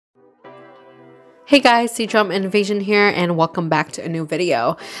Hey guys, C-Drama Invasion here and welcome back to a new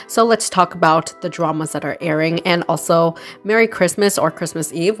video. So let's talk about the dramas that are airing and also Merry Christmas or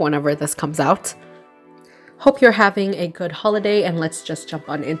Christmas Eve whenever this comes out. Hope you're having a good holiday and let's just jump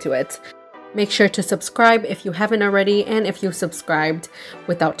on into it. Make sure to subscribe if you haven't already, and if you subscribed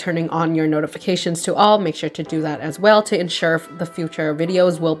without turning on your notifications to all, make sure to do that as well to ensure the future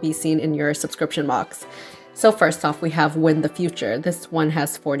videos will be seen in your subscription box. So first off, we have Win the Future. This one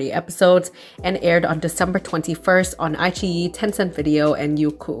has 40 episodes and aired on December 21st on iQIYI, Tencent Video, and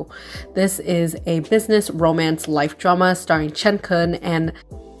Youku. This is a business romance life drama starring Likun and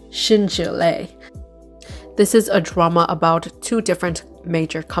Zhilei. This is a drama about two different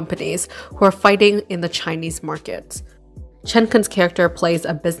major companies who are fighting in the Chinese market. Likun's character plays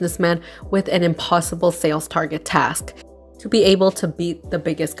a businessman with an impossible sales target task: to be able to beat the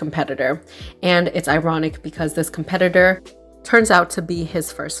biggest competitor. And it's ironic because this competitor turns out to be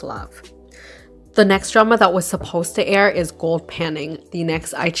his first love. The next drama that was supposed to air is Gold Panning, the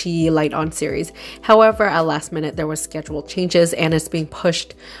next iQIYI Light On series. However, at last minute there were schedule changes and it's being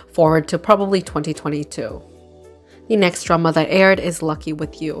pushed forward to probably 2022. The next drama that aired is Lucky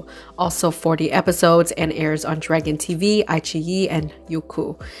With You, also 40 episodes and airs on Dragon TV, iQIYI, and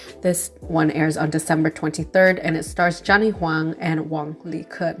Youku. This one airs on December 23rd and it stars Huang and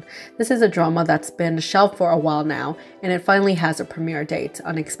Likun. This is a drama that's been shelved for a while now and it finally has a premiere date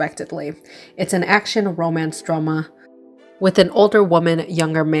unexpectedly. It's an action romance drama with an older woman,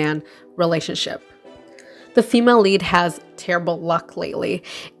 younger man relationship. The female lead has terrible luck lately,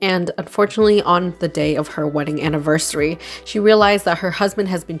 and unfortunately on the day of her wedding anniversary, she realized that her husband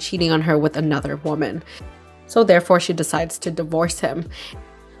has been cheating on her with another woman. So therefore she decides to divorce him.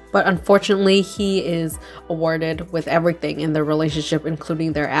 But unfortunately he is awarded with everything in their relationship,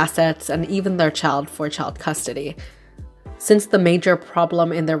 including their assets and even their child for child custody. Since the major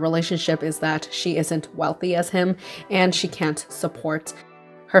problem in their relationship is that she isn't wealthy as him and she can't support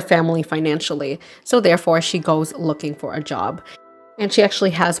her family financially, so therefore she goes looking for a job. And she actually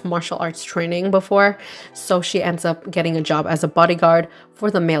has martial arts training before, so she ends up getting a job as a bodyguard for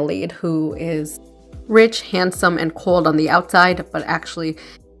the male lead, who is rich, handsome, and cold on the outside, but actually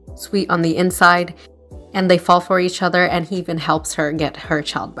sweet on the inside. And they fall for each other and he even helps her get her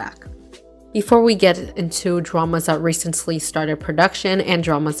child back. Before we get into dramas that recently started production and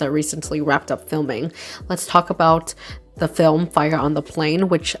dramas that recently wrapped up filming, let's talk about the film Fire on the Plain,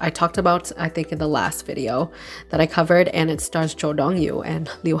 which I talked about I think in the last video that I covered, and it stars Dongyu and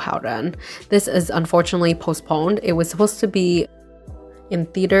Haoran. This is unfortunately postponed. It was supposed to be in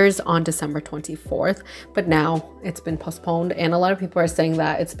theaters on December 24th, but now it's been postponed, and a lot of people are saying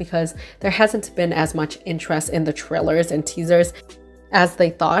that it's because there hasn't been as much interest in the trailers and teasers as they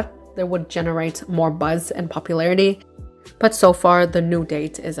thought they would generate more buzz and popularity, but so far the new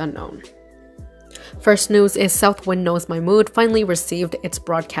date is unknown. First news is South Wind Knows My Mood finally received its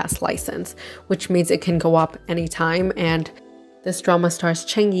broadcast license, which means it can go up anytime, and this drama stars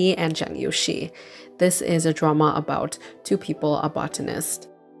Cheng Yi and Zhang Yuxi. This is a drama about two people, a botanist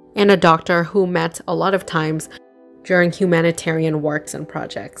and a doctor who met a lot of times during humanitarian works and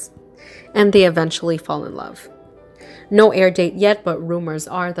projects, and they eventually fall in love. No air date yet, but rumors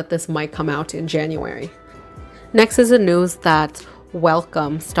are that this might come out in January. Next is the news that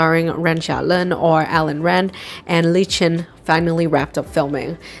Welcome, starring Ren Min or Alan Ren, and Likun finally wrapped up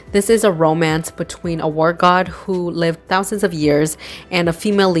filming. This is a romance between a war god who lived thousands of years and a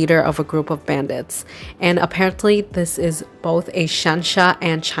female leader of a group of bandits. And apparently this is both a Shansha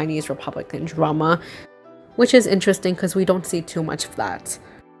and Chinese Republican drama, which is interesting because we don't see too much of that.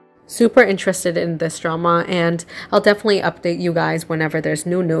 Super interested in this drama, and I'll definitely update you guys whenever there's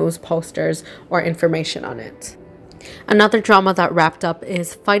new news, posters, or information on it. Another drama that wrapped up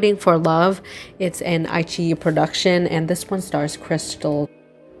is Fighting for Love. It's an iQIYI production, and this one stars Crystal,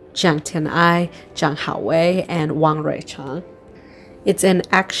 Tianai, Zhang Haowei, and Wang Ruichang. It's an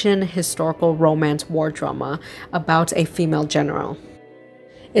action historical romance war drama about a female general.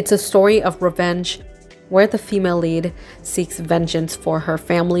 It's a story of revenge where the female lead seeks vengeance for her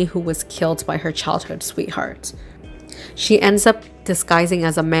family who was killed by her childhood sweetheart. She ends up disguising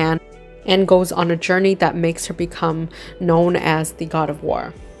as a man and goes on a journey that makes her become known as the God of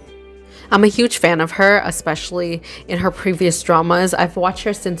War. I'm a huge fan of her, especially in her previous dramas. I've watched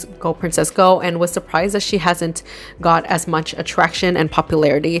her since Go Princess Go and was surprised that she hasn't got as much attraction and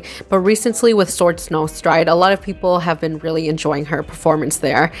popularity. But recently with Sword Snow Stride, a lot of people have been really enjoying her performance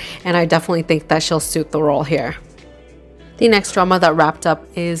there, and I definitely think that she'll suit the role here. The next drama that wrapped up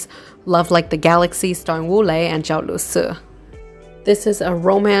is Love Like the Galaxy, starring Zhilei and Zhao Lusi. This is a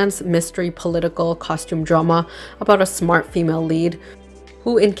romance, mystery, political costume drama about a smart female lead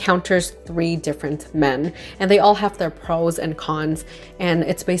who encounters 3 different men, and they all have their pros and cons, and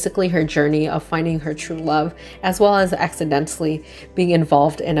it's basically her journey of finding her true love, as well as accidentally being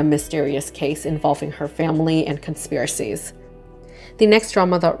involved in a mysterious case involving her family and conspiracies. The next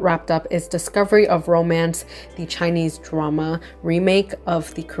drama that wrapped up is Discovery of Romance, the Chinese drama remake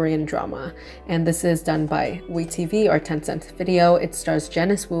of the Korean drama, and this is done by WeTV or Tencent Video. It stars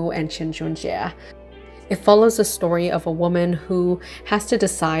Janice Wu and Junjie. It follows the story of a woman who has to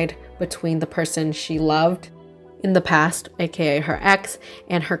decide between the person she loved in the past, aka her ex,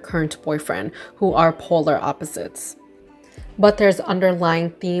 and her current boyfriend, who are polar opposites. But there's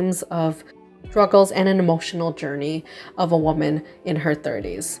underlying themes of struggles and an emotional journey of a woman in her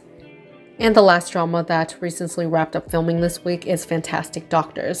 30s. And the last drama that recently wrapped up filming this week is Fantastic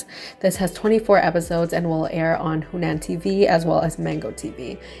Doctors. This has 24 episodes and will air on Hunan TV as well as Mango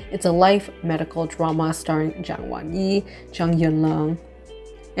TV. It's a life medical drama starring Zhang Wanyi, Yunlong,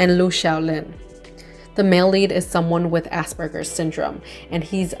 and Lu Xiaolin. The male lead is someone with Asperger's syndrome, and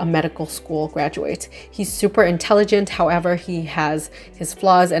he's a medical school graduate. He's super intelligent, however, he has his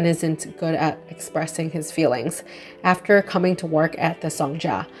flaws and isn't good at expressing his feelings. After coming to work at the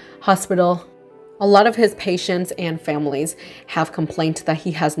Songjia hospital, a lot of his patients and families have complained that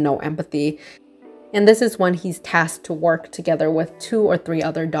he has no empathy, and this is when he's tasked to work together with 2 or 3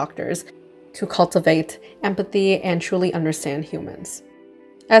 other doctors to cultivate empathy and truly understand humans.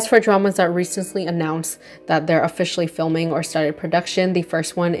 As for dramas that recently announced that they're officially filming or started production, the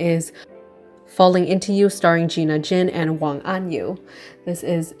first one is Falling Into You, starring Gina Jin and Wang Anyu. This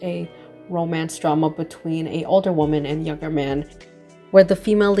is a romance drama between an older woman and younger man, where the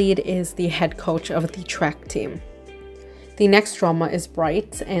female lead is the head coach of the track team. The next drama is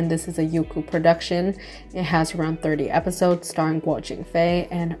Bright, and this is a Youku production. It has around 30 episodes, starring Guo Jingfei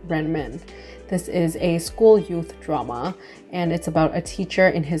and Ren Min. This is a school youth drama, and it's about a teacher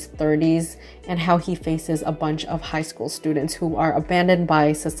in his 30s and how he faces a bunch of high school students who are abandoned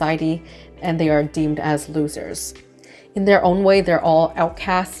by society and they are deemed as losers. In their own way, they're all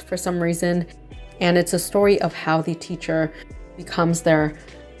outcasts for some reason, and it's a story of how the teacher becomes their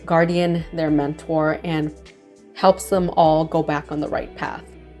guardian, their mentor, and helps them all go back on the right path.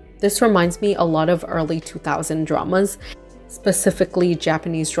 This reminds me a lot of early 2000 dramas, specifically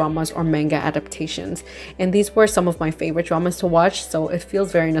Japanese dramas or manga adaptations, and these were some of my favorite dramas to watch, so it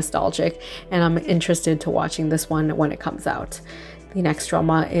feels very nostalgic, and I'm interested to watching this one when it comes out. The next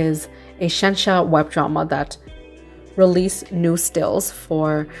drama is a Shensha web drama that released new stills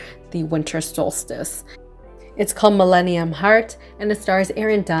for the winter solstice. It's called Millennium Heart, and it stars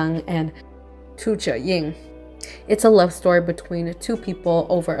Deng and Tu Zheying. It's a love story between 2 people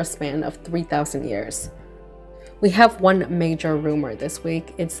over a span of 3,000 years. We have one major rumor this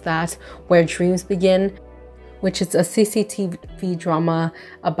week. It's that Where Dreams Begin, which is a CCTV drama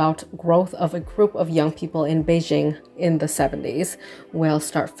about growth of a group of young people in Beijing in the 70s, will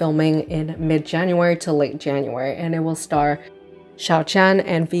start filming in mid-January to late January, and it will star XIAO ZHAN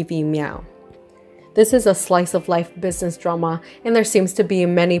and Vivi Miao. This is a slice of life business drama, and there seems to be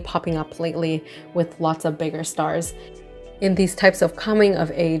many popping up lately with lots of bigger stars in these types of coming of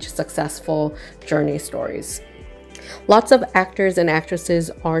age successful journey stories. Lots of actors and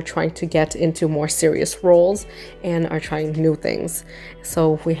actresses are trying to get into more serious roles and are trying new things.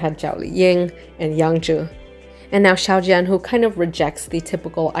 So we had Zhao Liying and Yang Zhe, and now XIAO ZHAN, who kind of rejects the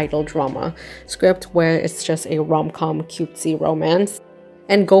typical idol drama script where it's just a rom-com cutesy romance,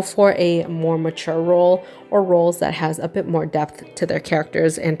 and go for a more mature role or roles that has a bit more depth to their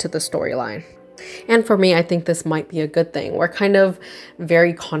characters and to the storyline. And for me, I think this might be a good thing. We're kind of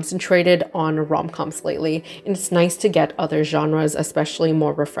very concentrated on rom-coms lately, and it's nice to get other genres, especially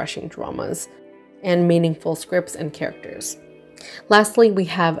more refreshing dramas and meaningful scripts and characters. Lastly, we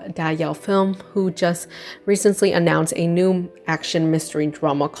have Dayao Film, who just recently announced a new action mystery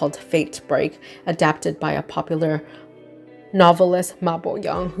drama called Fate Break, adapted by a popular novelist Ma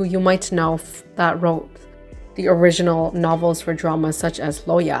Boyang, who you might know that wrote the original novels for dramas such as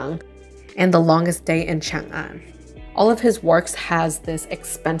Luoyang and The Longest Day in Chang'an. All of his works has this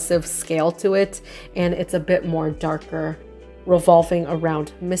expensive scale to it, and it's a bit more darker, revolving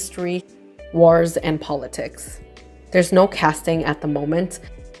around mystery, wars, and politics. There's no casting at the moment,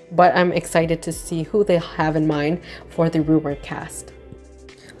 but I'm excited to see who they have in mind for the rumored cast.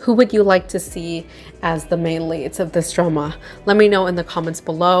 Who would you like to see as the main leads of this drama? Let me know in the comments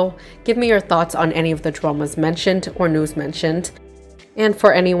below. Give me your thoughts on any of the dramas mentioned or news mentioned. And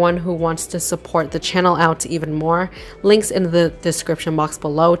for anyone who wants to support the channel out even more, links in the description box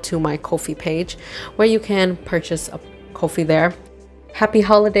below to my Ko-fi page, where you can purchase a Ko-fi there. Happy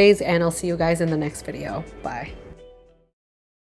holidays, and I'll see you guys in the next video. Bye.